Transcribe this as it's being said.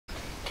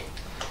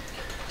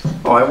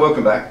Alright,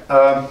 welcome back.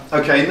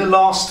 Okay, in the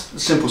last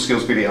Simple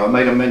Skills video I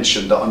made a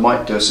mention that I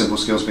might do a Simple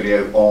Skills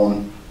video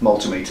on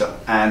Multimeter,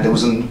 and there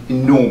was an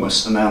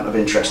enormous amount of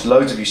interest.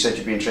 Loads of you said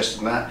you'd be interested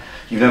in that.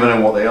 You've never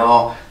known what they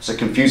are. It's a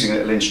confusing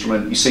little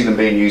instrument. You see them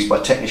being used by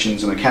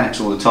technicians and mechanics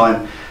all the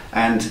time,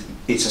 and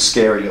it's a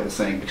scary little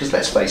thing because,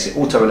 let's face it,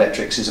 auto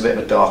electrics is a bit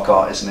of a dark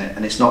art, isn't it?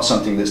 And it's not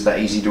something that's that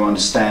easy to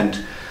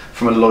understand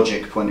from a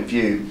logic point of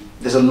view.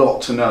 There's a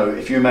lot to know.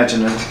 If you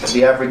imagine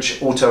the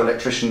average auto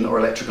electrician or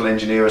electrical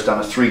engineer has done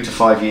a 3 to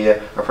 5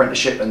 year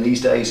apprenticeship, and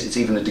these days it's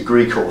even a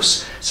degree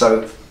course.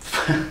 So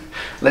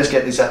let's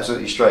get this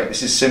absolutely straight.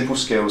 This is Simple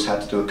Skills, how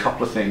to do a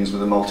couple of things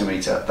with a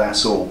multimeter,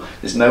 that's all.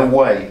 There's no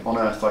way on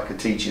earth I could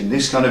teach you in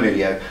this kind of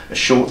video, a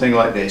short thing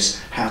like this,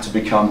 how to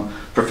become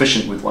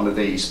proficient with one of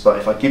these. But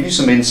if I give you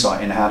some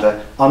insight in how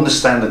to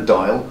understand the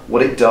dial,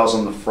 what it does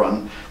on the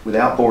front,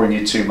 without boring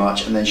you too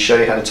much, and then show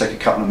you how to take a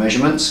couple of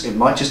measurements, it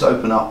might just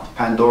open up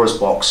Pandora's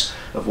box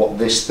of what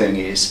this thing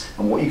is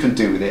and what you can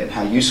do with it and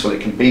how useful it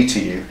can be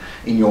to you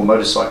in your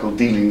motorcycle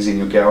dealings, in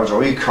your garage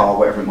or your car,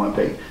 whatever it might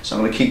be. So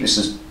I'm going to keep this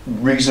as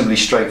reasonably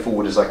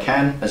straightforward as I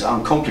can, as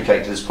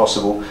uncomplicated as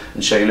possible,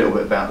 and show you a little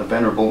bit about the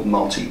venerable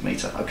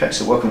multimeter. Okay,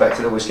 so welcome back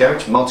to Delboy's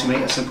Garage,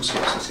 Multimeter, Simple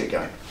Skills. Let's get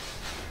going.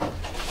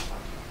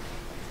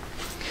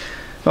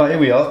 Right, here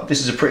we are.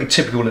 This is a pretty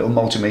typical little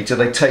multimeter.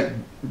 They take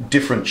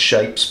different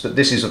shapes, but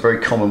this is a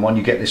very common one.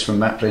 You get this from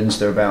Maplin's.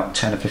 They're about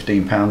 10 or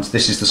 15 pounds.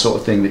 This is the sort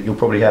of thing that you'll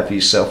probably have for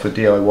yourself for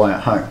DIY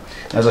at home.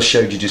 As I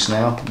showed you just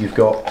now, you've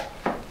got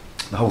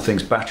the whole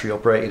thing's battery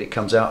operated. It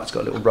comes out, it's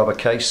got a little rubber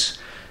case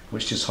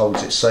which just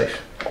holds it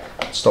safe,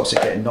 stops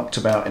it getting knocked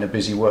about in a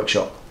busy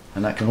workshop.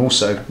 And that can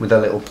also, with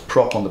a little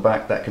prop on the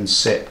back, that can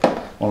sit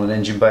on an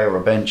engine bay or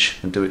a bench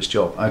and do its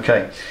job.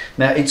 Okay,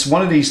 now it's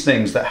one of these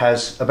things that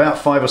has about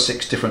 5 or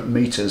 6 different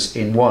meters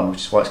in one,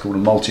 which is why it's called a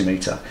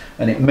multimeter,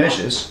 and it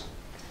measures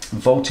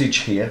voltage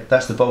here.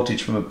 That's the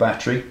voltage from a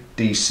battery,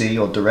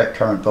 DC or direct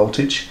current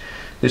voltage.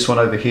 This one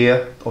over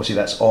here, obviously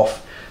that's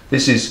off.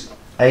 This is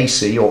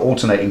AC or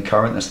alternating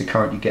current. That's the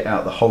current you get out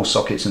of the hole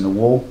sockets in the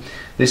wall.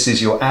 This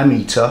is your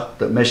ammeter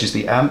that measures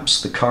the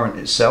amps, the current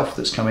itself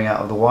that's coming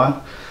out of the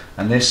wire.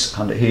 And this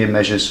under here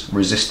measures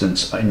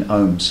resistance in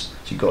ohms.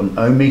 So you've got an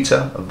ohm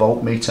meter, a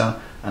voltmeter,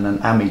 and an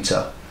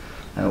ammeter,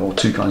 or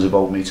 2 kinds of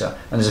voltmeter.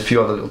 And there's a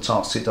few other little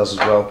tasks it does as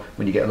well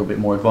when you get a little bit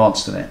more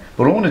advanced in it.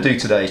 But what I want to do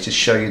today is just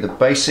show you the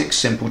basic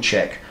simple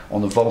check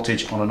on the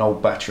voltage on an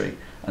old battery.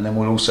 And then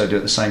we'll also do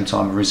at the same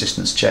time a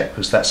resistance check,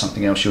 because that's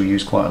something else you'll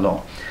use quite a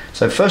lot.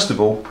 So first of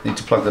all, you need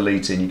to plug the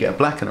leads in. You get a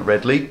black and a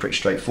red lead, pretty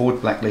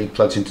straightforward. Black lead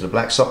plugs into the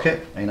black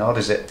socket. Ain't hard,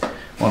 is it?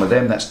 One of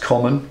them, that's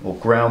common, or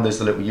ground. There's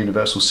the little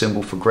universal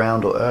symbol for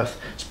ground or earth.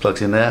 It's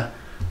plugged in there.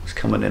 It's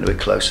coming in a bit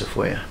closer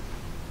for you.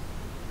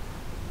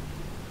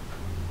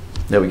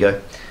 There we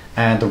go.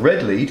 And the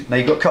red lead, now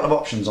you've got a couple of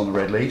options on the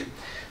red lead,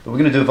 but we're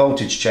going to do a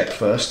voltage check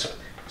first.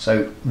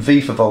 So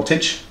V for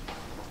voltage,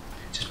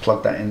 just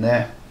plug that in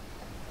there.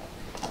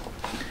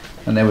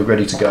 And then we're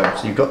ready to go.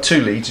 So you've got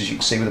 2 leads, as you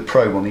can see, with a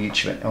probe on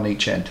each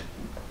end.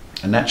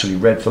 And naturally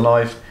red for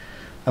live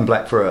and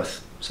black for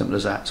earth. Simple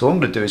as that. So what I'm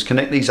going to do is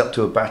connect these up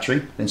to a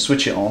battery, then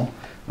switch it on,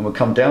 and we'll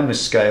come down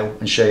this scale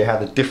and show you how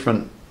the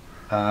different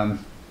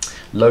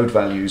load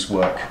values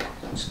work.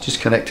 So just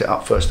connect it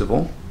up first of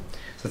all.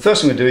 So the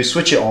first thing we're going to do is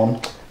switch it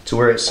on to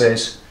where it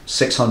says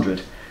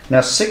 600.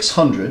 Now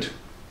 600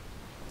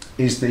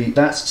 is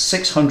that's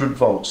 600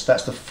 volts.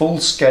 That's the full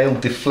scale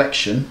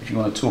deflection, if you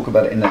want to talk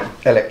about it in the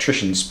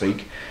electrician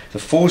speak, the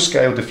full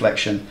scale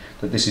deflection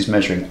that this is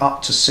measuring,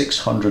 up to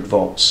 600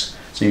 volts.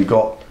 So you've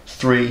got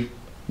 3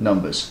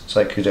 numbers.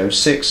 So it could go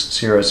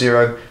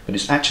 600, but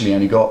it's actually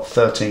only got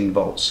 13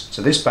 volts.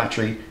 So this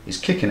battery is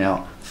kicking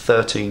out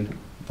 13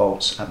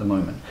 volts at the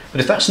moment.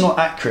 But if that's not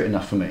accurate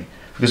enough for me,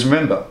 because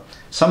remember,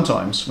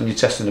 sometimes when you're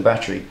testing a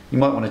battery, you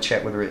might want to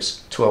check whether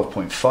it's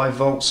 12.5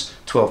 volts,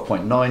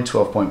 12.9,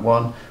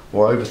 12.1,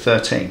 or over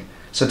 13.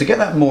 So to get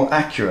that more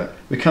accurate,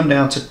 we come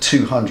down to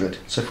 200.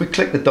 So if we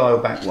click the dial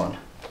back one,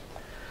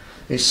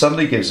 it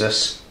suddenly gives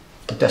us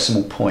a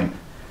decimal point.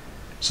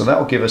 So that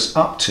will give us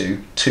up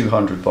to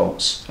 200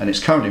 volts, and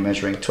it's currently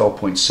measuring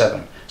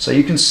 12.7. So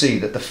you can see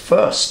that the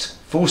first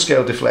full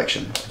scale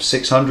deflection of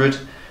 600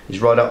 is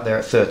right up there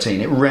at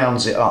 13. It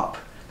rounds it up.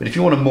 But if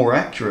you want a more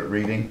accurate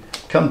reading,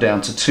 come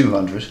down to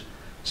 200.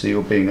 So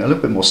you're being a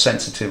little bit more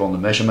sensitive on the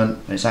measurement,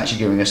 and it's actually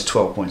giving us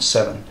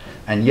 12.7.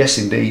 And yes,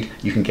 indeed,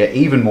 you can get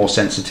even more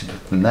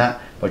sensitive than that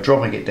by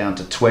dropping it down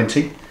to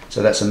 20.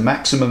 So that's a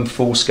maximum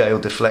full scale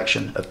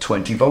deflection of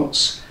 20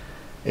 volts.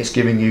 It's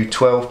giving you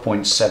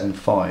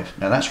 12.75.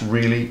 Now that's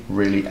really,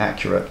 really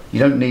accurate. You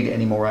don't need it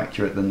any more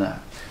accurate than that.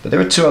 But there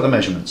are 2 other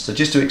measurements. So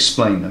just to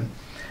explain them,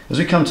 as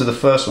we come to the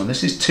first one,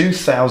 this is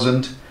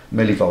 2000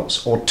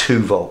 millivolts, or 2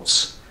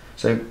 volts.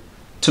 So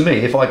to me,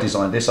 if I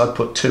designed this, I'd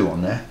put 2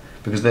 on there,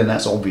 because then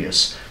that's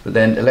obvious. But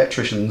then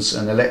electricians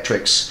and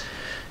electrics,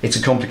 it's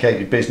a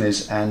complicated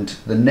business, and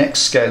the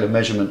next scale of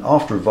measurement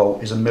after a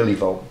volt is a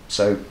millivolt.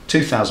 So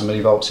 2000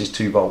 millivolts is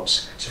 2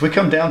 volts. So if we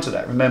come down to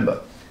that,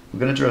 remember, we're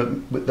going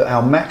to do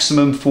our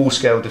maximum full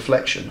scale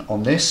deflection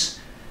on this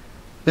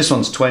This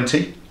one's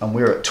 20 and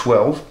we're at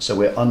 12, so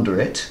we're under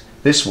it.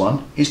 This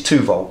one is 2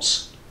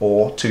 volts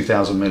or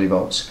 2000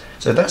 millivolts.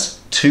 So that's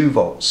 2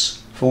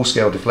 volts, full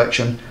scale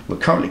deflection. We're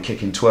currently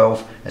kicking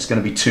 12, it's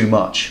going to be too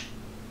much.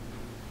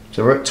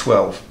 So we're at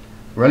 12.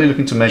 We're only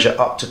looking to measure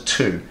up to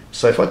 2.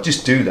 So if I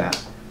just do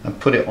that and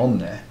put it on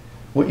there,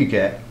 what you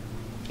get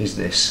is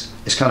this.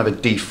 It's kind of a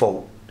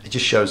default. It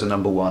just shows a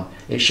number 1.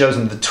 It shows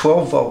them the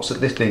 12 volts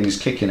that this thing is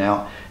kicking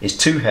out is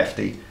too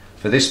hefty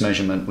for this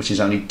measurement, which is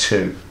only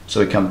 2. So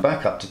we come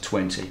back up to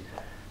 20.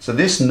 So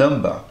this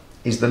number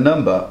is the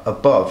number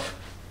above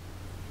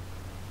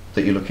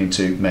that you're looking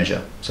to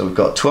measure. So we've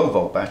got a 12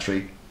 volt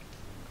battery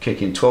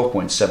kicking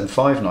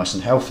 12.75, nice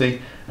and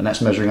healthy, and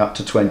that's measuring up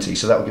to 20.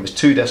 So that will give us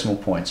 2 decimal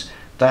points.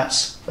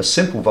 That's a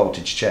simple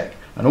voltage check.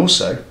 And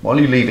also, while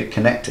you leave it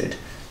connected,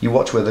 you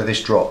watch whether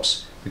this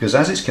drops, because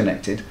as it's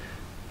connected,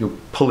 you're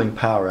pulling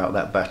power out of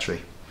that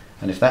battery.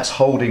 And if that's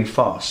holding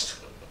fast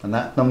and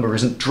that number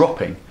isn't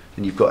dropping,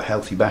 then you've got a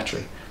healthy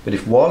battery. But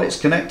if while it's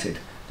connected,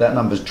 that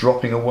number's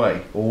dropping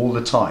away all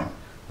the time,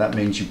 that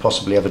means you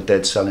possibly have a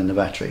dead cell in the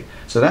battery.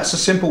 So that's a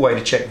simple way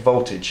to check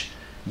voltage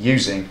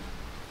using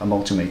a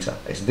multimeter.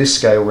 It's this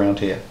scale around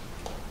here.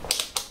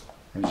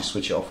 Let me just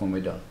switch it off when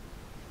we're done.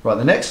 Right,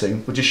 the next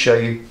thing, we'll just show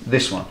you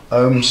this one,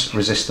 ohms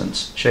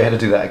resistance. Show you how to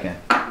do that again.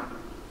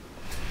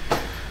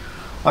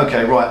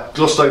 Okay, right,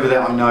 glossed over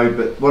that I know,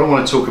 but what I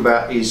want to talk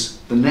about is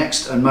the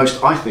next and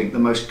most, I think, the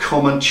most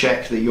common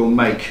check that you'll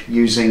make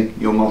using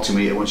your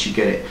multimeter once you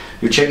get it.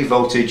 You'll check your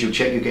voltage, you'll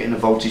check you're getting the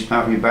voltage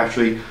power from your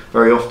battery.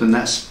 Very often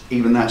that's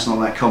not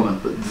that common,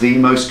 but the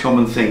most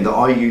common thing that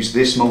I use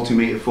this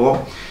multimeter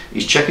for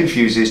is checking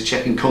fuses,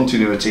 checking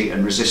continuity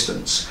and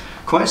resistance.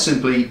 Quite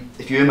simply,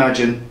 if you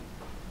imagine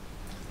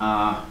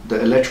the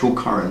electrical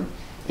current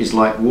is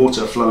like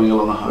water flowing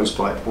along a hose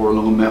pipe or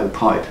along a metal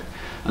pipe,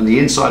 and the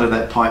inside of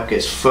that pipe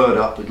gets furred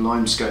up with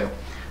limescale.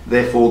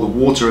 Therefore the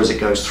water as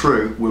it goes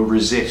through will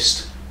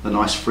resist the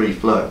nice free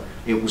flow.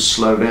 It will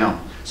slow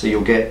down, so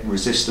you'll get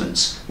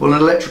resistance. Well,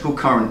 an electrical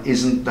current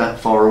isn't that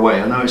far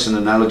away. I know it's an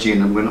analogy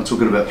and we're not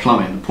talking about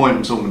plumbing. The point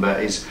I'm talking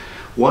about is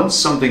once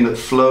something that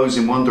flows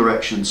in one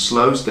direction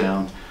slows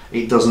down,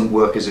 it doesn't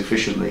work as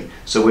efficiently.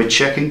 So we're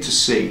checking to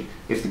see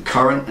if the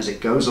current as it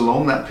goes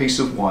along that piece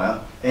of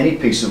wire, any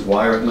piece of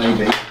wire it may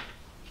be,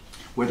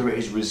 whether it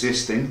is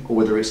resisting or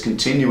whether it's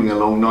continuing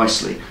along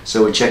nicely.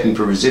 So we're checking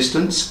for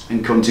resistance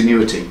and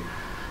continuity.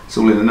 It's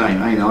all in the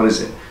name, ain't hard,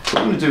 is it? So what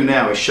I'm going to do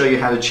now is show you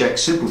how to check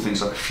simple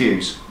things like a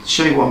fuse. Let's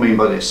show you what I mean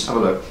by this. Have a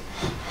look.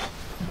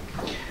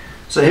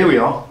 So here we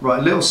are, right,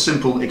 a little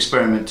simple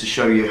experiment to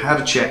show you how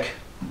to check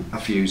a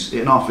fuse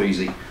in half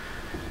easy.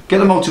 Get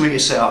the multimeter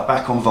set up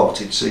back on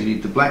voltage. So you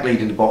need the black lead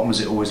in the bottom as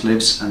it always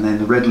lives, and then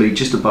the red lead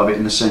just above it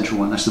in the central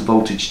one. That's the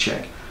voltage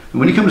check. And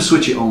when you come to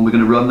switch it on, we're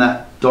going to run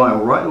that dial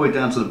right the way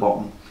down to the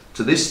bottom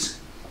to this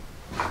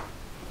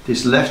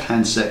left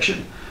hand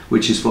section,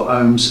 which is for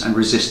ohms and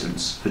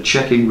resistance, for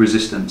checking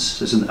resistance.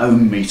 So it's an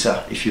ohm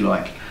meter, if you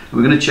like. And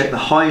we're going to check the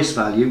highest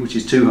value, which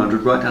is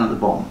 200, right down at the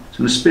bottom. So I'm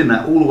going to spin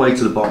that all the way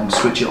to the bottom,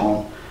 switch it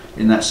on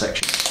in that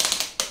section.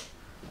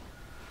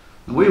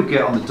 And what you'll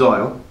get on the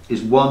dial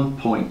is 1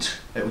 point.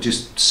 It will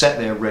just set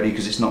there ready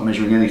because it's not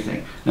measuring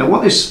anything. Now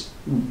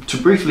to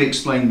briefly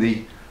explain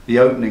the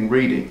opening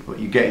reading, what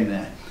you get in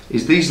there,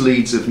 is these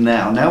leads have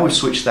now we've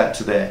switched that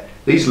to there,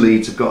 these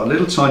leads have got a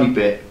little tiny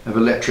bit of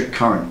electric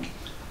current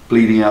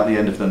bleeding out the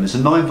end of them. There's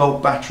a 9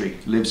 volt battery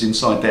lives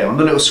inside there, on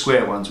the little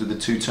square ones with the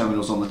 2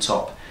 terminals on the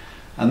top.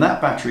 And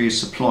that battery is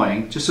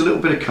supplying just a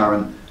little bit of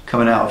current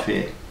coming out of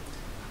here.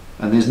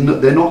 And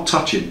they're not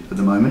touching at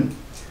the moment,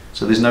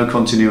 so there's no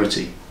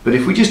continuity. But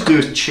if we just do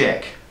a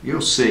check,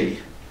 you'll see,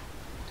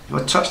 if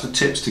I touch the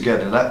tips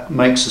together, that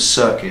makes a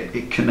circuit,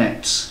 it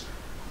connects.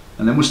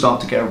 And then we'll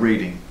start to get a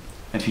reading.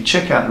 And if you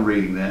check out the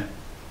reading there,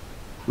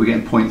 we're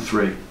getting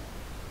 0.3.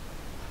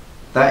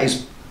 That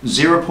is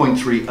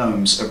 0.3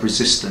 ohms of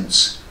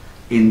resistance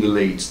in the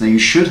leads. Now you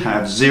should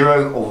have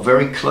 0 or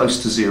very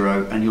close to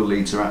 0 and your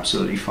leads are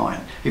absolutely fine.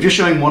 If you're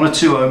showing 1 or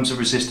 2 ohms of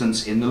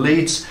resistance in the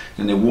leads,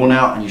 then they're worn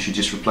out and you should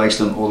just replace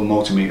them, or the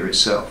multimeter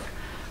itself.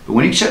 But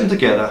when you check them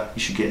together,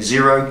 you should get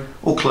 0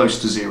 or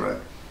close to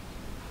 0.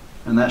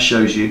 And that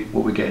shows you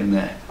what we're getting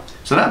there.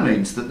 So that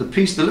means that the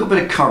little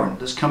bit of current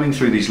that's coming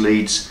through these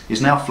leads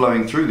is now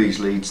flowing through these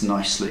leads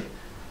nicely.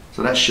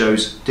 So that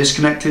shows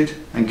disconnected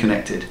and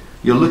connected.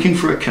 You're looking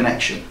for a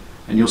connection,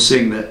 and you're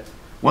seeing that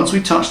once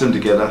we touch them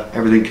together,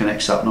 everything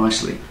connects up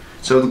nicely.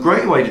 So the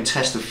great way to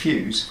test a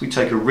fuse, if we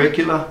take a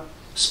regular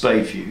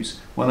spade fuse,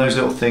 one of those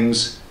little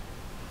things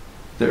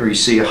that you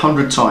see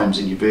 100 times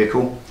in your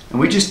vehicle, and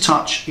we just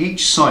touch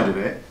each side of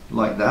it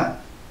like that,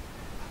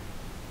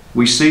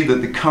 we see that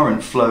the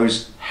current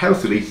flows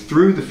healthily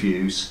through the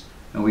fuse,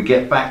 and we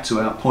get back to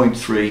our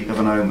 0.3 of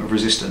an ohm of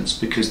resistance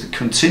because the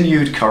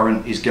continued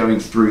current is going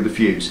through the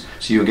fuse.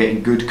 So you're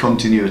getting good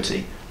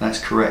continuity. That's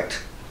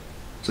correct.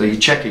 So you're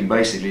checking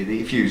basically that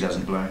your fuse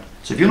hasn't blown.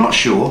 So if you're not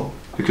sure,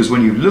 because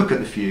when you look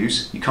at the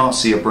fuse, you can't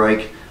see a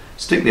break,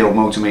 stick the old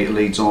multimeter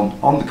leads on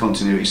the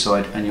continuity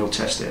side and you'll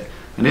test it.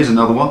 And here's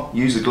another one,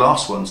 use the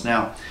glass ones.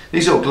 Now,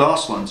 these little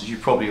glass ones, as you're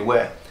probably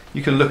aware,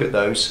 you can look at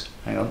those.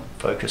 Hang on,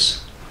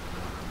 focus.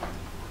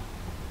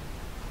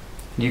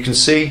 You can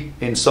see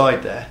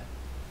inside there,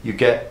 you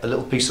get a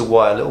little piece of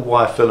wire, a little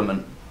wire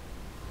filament.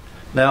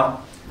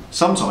 Now,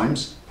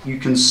 sometimes you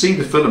can see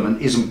the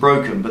filament isn't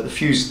broken, but the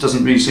fuse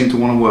doesn't really seem to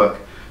want to work.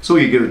 So all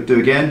you do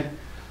again,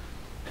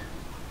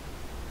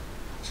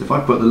 so if I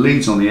put the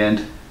leads on the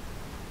end,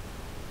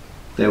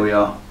 there we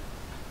are.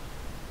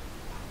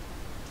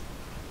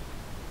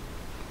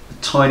 The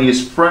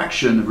tiniest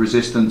fraction of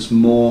resistance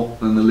more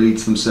than the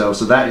leads themselves.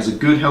 So that is a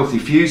good healthy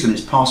fuse and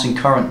it's passing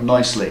current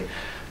nicely.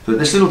 But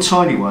this little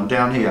tiny one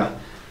down here,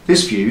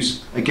 this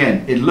fuse,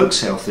 again, it looks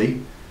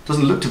healthy,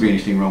 doesn't look to be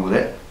anything wrong with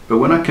it, but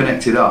when I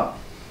connect it up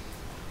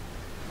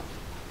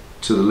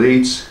to the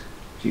leads,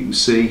 you can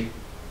see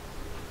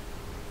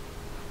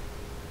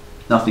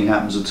nothing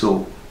happens at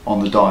all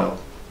on the dial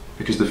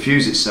because the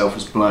fuse itself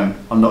is blown.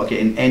 I'm not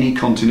getting any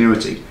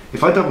continuity.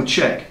 If I double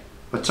check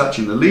by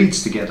touching the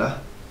leads together,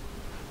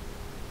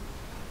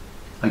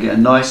 I get a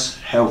nice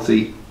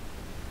healthy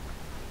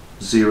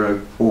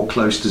 0 or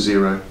close to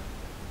 0.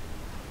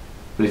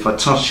 But if I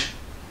touch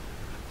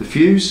the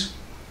fuse,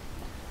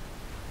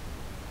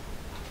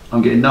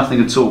 I'm getting nothing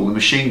at all. The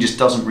machine just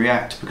doesn't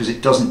react because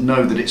it doesn't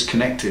know that it's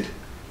connected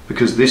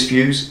because this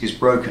fuse is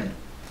broken.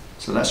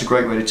 So that's a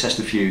great way to test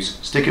a fuse.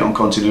 Stick it on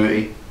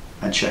continuity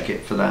and check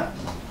it for that.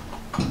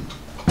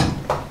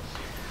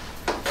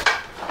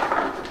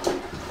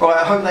 Right,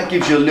 I hope that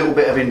gives you a little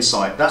bit of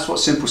insight. That's what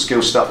Simple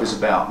Skill Stuff is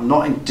about. I'm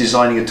not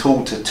designing a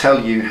tool to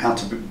tell you how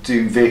to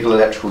do vehicle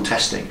electrical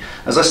testing.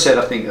 As I said,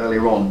 I think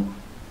earlier on,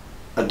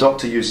 a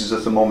doctor uses a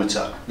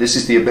thermometer. This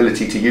is the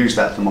ability to use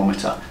that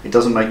thermometer. It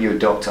doesn't make you a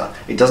doctor.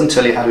 It doesn't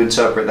tell you how to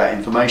interpret that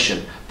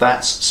information.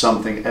 That's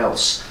something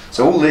else.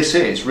 So all this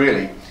is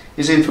really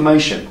is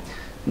information.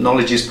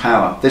 Knowledge is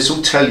power. This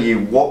will tell you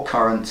what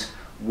current,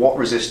 what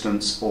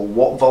resistance or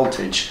what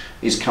voltage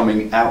is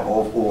coming out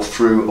of or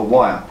through a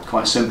wire.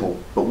 Quite simple.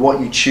 But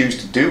what you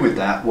choose to do with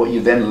that, what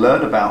you then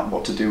learn about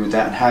what to do with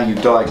that and how you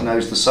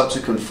diagnose the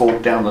subsequent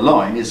fault down the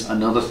line is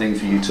another thing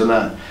for you to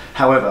learn.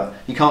 However,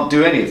 you can't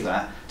do any of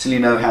that till you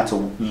know how to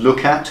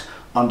look at,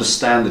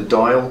 understand the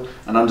dial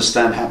and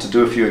understand how to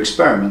do a few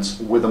experiments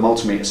with a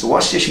multimeter. So what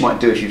I suggest you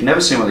might do if you've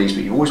never seen one of these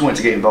but you always want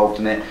to get involved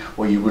in it,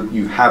 or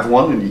you have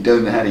one and you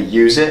don't know how to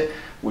use it,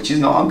 which is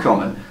not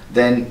uncommon,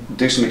 then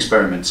do some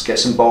experiments. Get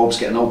some bulbs,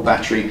 get an old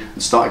battery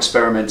and start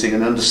experimenting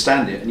and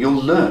understand it, and you'll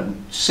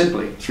learn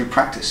simply through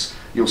practice.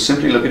 You'll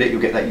simply look at it,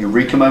 you'll get that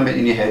eureka moment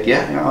in your head,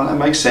 yeah, that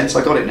makes sense,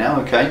 I got it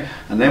now, okay.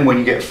 And then when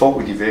you get a fault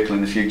with your vehicle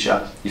in the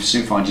future, you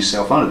soon find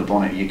yourself under the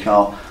bonnet of your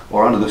car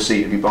or under the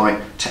seat of your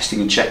bike,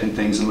 testing and checking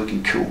things and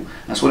looking cool.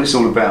 That's what it's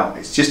all about.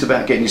 It's just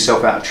about getting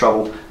yourself out of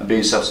trouble and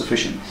being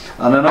self-sufficient.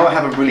 And I know I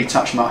haven't really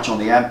touched much on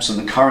the amps and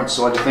the current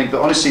side of things, but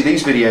honestly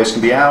these videos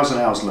can be hours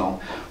and hours long.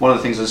 One of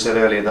the things I said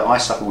earlier that I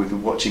suffer with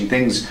watching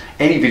things,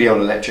 any video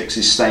on electrics,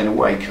 is staying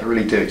awake. I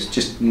really do. It's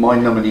just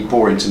mind-numbingly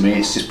boring to me.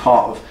 It's just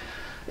part of,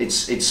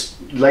 it's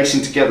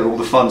lacing together all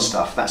the fun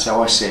stuff. That's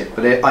how I see it.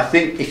 But I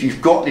think if you've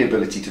got the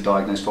ability to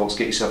diagnose faults,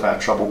 get yourself out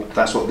of trouble,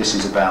 that's what this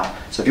is about.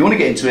 So if you want to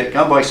get into it,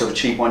 go and buy yourself a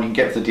cheap one. You can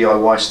get it at the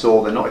DIY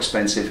store. They're not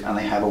expensive and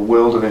they have a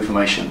world of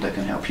information that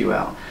can help you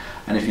out.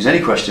 And if there's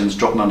any questions,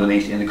 drop them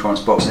underneath in the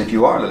comments box. And if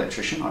you are an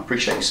electrician, I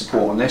appreciate your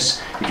support on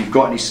this. If you've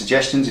got any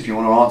suggestions, if you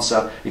want to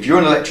answer, if you're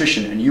an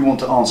electrician and you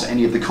want to answer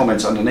any of the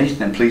comments underneath,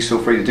 then please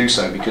feel free to do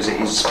so, because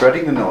it is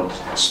spreading the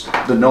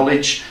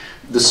knowledge,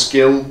 the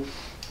skill,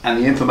 and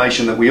the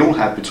information that we all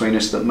have between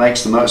us that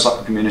makes the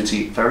motorcycle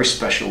community very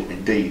special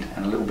indeed,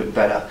 and a little bit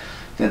better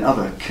than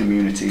other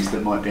communities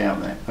that might be out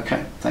there.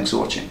 Okay, thanks for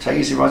watching. Take it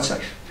easy, ride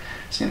safe.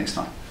 See you next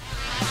time.